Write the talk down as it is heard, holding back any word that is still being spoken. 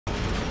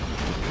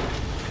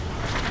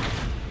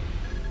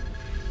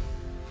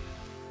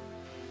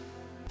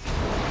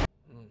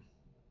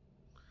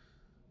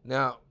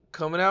Now,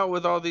 coming out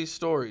with all these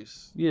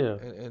stories, Yeah.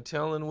 and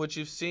telling what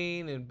you've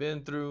seen and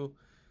been through,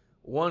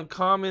 one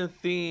common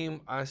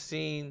theme I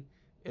seen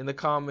in the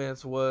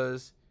comments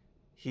was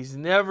he's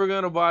never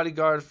gonna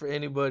bodyguard for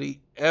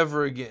anybody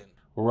ever again.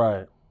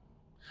 Right.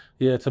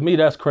 Yeah, to me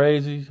that's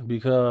crazy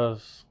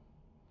because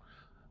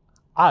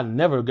I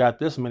never got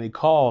this many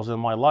calls in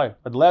my life.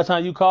 But the last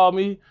time you called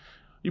me,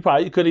 you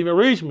couldn't even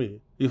reach me.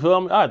 You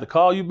feel me? I had to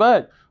call you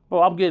back.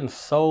 Bro, I'm getting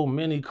so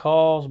many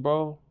calls,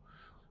 bro.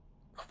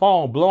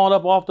 Phone blowing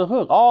up off the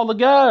hook. All the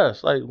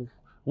guys. Like,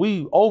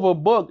 we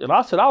overbooked. And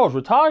I said I was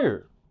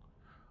retired.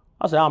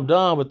 I said, I'm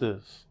done with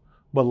this.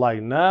 But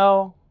like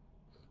now,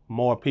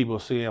 more people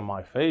seeing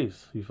my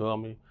face. You feel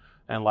me?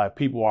 And like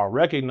people are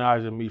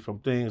recognizing me from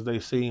things they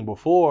seen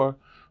before.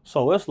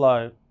 So it's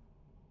like,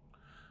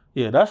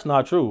 yeah, that's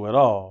not true at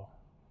all.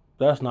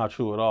 That's not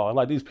true at all. And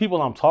like these people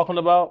I'm talking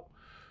about,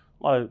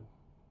 like,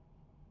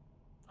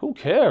 who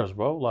cares,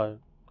 bro? Like,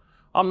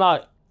 I'm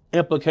not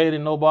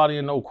implicating nobody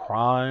in no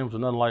crimes or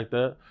nothing like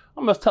that.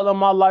 I'm just telling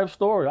my life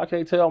story. I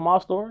can't tell my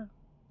story.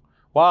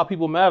 Why are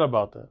people mad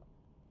about that?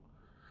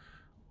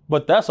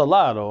 But that's a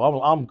lie, though.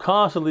 I'm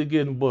constantly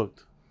getting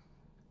booked.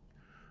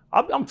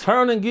 I'm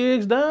turning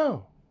gigs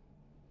down.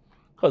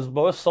 Because,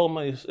 bro, it's so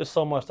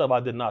much stuff I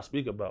did not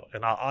speak about.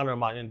 And I honor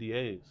my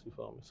NDAs, you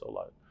feel me? So,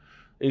 like,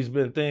 it's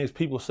been things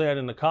people saying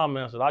in the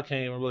comments that I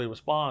can't even really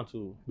respond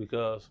to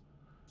because,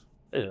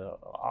 yeah,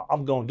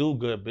 I'm going to do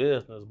good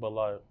business, but,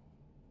 like,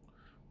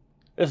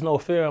 there's no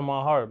fear in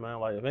my heart, man.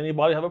 Like, if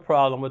anybody have a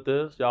problem with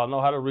this, y'all know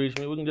how to reach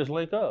me. We can just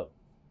link up.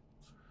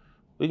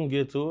 We can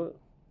get to it.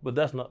 But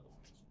that's not...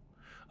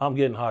 I'm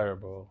getting higher,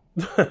 bro.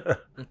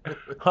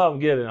 I'm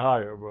getting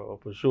higher, bro,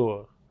 for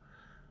sure.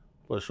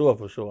 For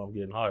sure, I'm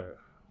getting higher.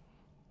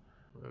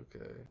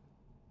 Okay.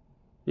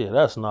 Yeah,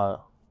 that's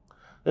not...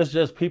 It's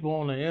just people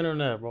on the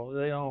internet, bro.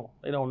 They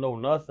don't know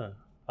nothing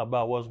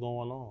about what's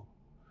going on.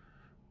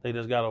 They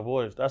just got a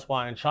voice. That's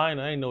why in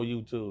China ain't no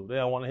YouTube. They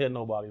don't want to hear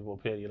nobody's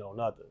opinion on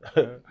nothing.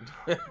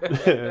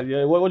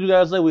 Yeah, what you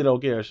guys say? We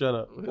don't care. Shut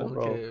up, We don't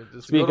bro. care.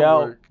 Just Speak go to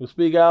out. work. You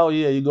speak out.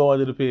 Yeah, you go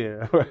into the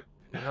pen.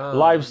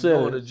 Life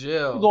sentence. Going to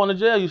jail. You going to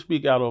jail. You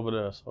speak out over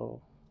there.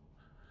 So.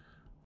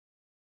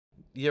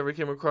 You ever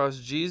came across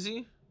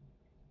Jeezy?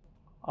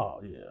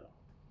 Oh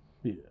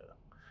yeah.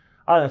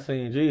 I done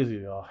seen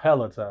Jeezy a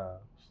hella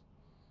times,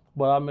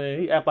 but I mean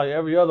he act like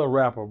every other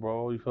rapper,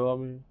 bro. You feel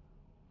me?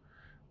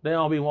 They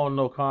don't be wanting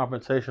no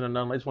confrontation or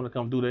nothing. They just want to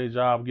come do their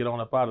job, get on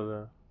up out of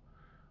there.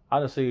 I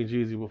done seen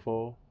Jeezy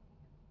before.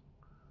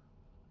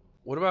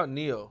 What about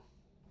Neyo?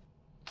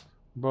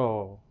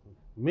 Bro,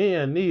 me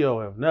and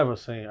Neyo have never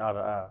seen eye to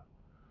eye.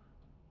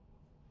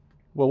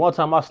 But one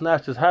time I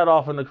snatched his hat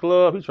off in the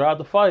club, he tried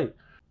to fight.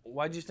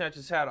 Why'd you snatch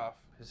his hat off?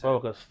 Bro,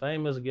 because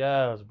famous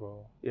guys,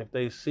 bro, if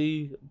they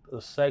see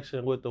the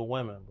section with the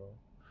women, bro,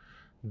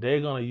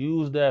 they're going to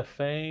use that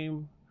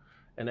fame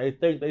and they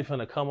think they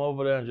finna come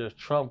over there and just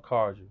trump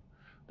card you.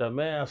 The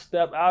man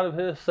stepped out of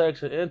his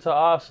section into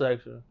our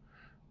section,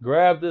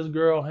 grabbed this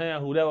girl's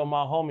hand, who that was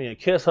my homie, and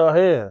kissed her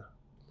hand.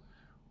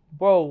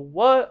 Bro,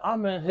 what?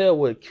 I'm in here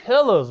with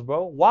killers,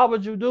 bro. Why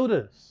would you do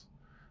this?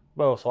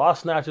 Bro, so I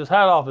snatched his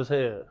hat off his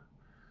head.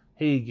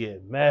 He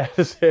get mad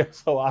as hell,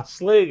 so I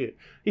sling it.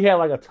 He had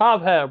like a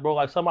top hat, bro,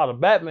 like something out of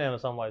Batman or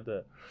something like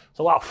that.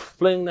 So I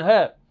fling the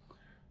hat.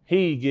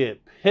 He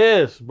get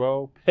pissed,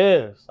 bro,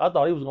 pissed. I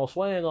thought he was gonna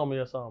swing on me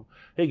or something.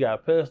 He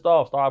got pissed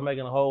off, started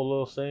making a whole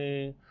little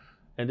scene,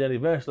 and then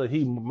eventually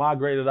he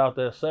migrated out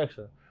that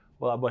section.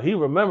 But he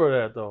remembered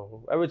that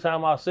though. Every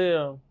time I see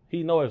him,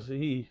 he knows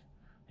he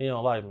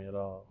don't like me at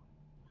all.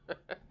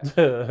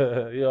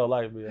 He don't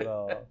like me at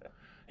all.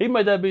 He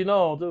made that be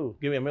known too.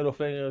 Give me a middle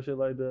finger and shit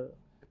like that.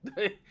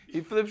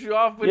 He flips you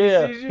off when he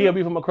sees you? He'll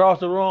be from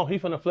across the room. He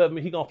finna flip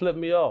me. He gonna flip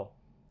me off.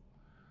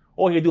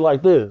 Or he'll do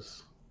like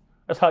this.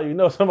 That's how you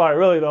know somebody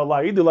really don't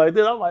like. He do like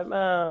this. I'm like,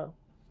 man,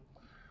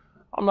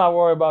 I'm not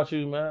worried about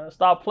you, man.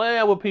 Stop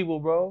playing with people,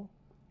 bro.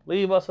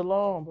 Leave us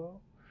alone, bro.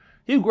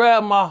 You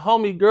grabbed my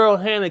homie girl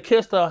hand and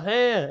kissed her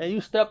hand, and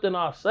you stepped in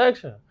our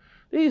section.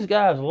 These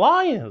guys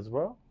lions,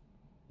 bro.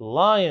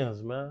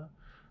 Lions, man.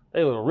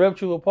 They would have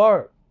ripped you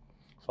apart.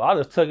 So I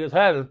just took his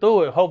hat and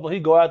threw it. Hopefully he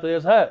go after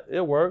his hat.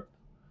 It worked.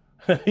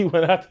 He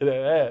went after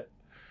that hat.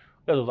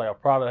 That was like a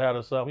Prada hat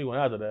or something. He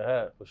went after that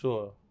hat for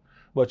sure.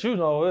 But you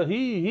know,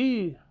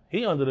 he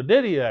under the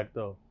Diddy Act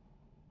though.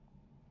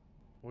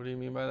 What do you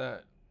mean by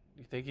that?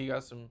 You think he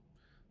got some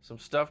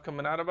stuff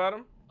coming out about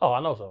him? Oh,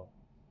 I know so.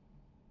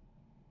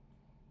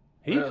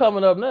 He Really?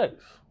 coming up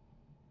next.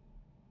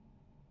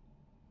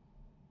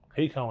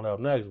 He coming up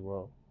next,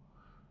 bro.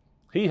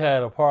 He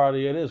had a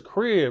party at his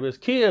crib. His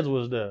kids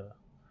was there.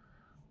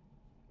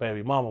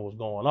 Baby mama was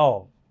going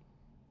off.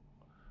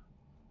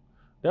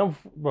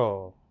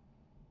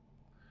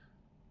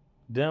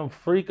 Them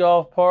freak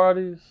off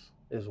parties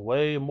is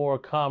way more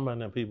common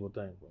than people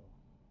think, bro.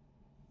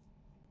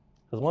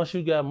 Because once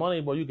you got money,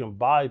 bro, you can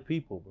buy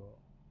people, bro.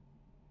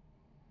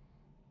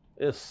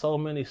 There's so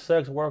many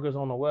sex workers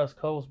on the West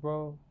Coast,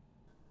 bro.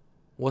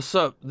 What's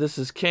up? This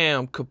is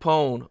Cam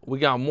Capone. We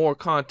got more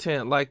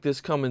content like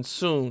this coming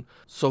soon,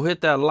 so hit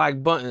that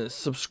like button,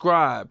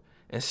 subscribe,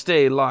 and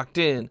stay locked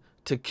in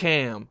to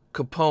Cam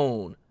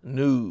Capone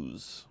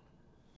News.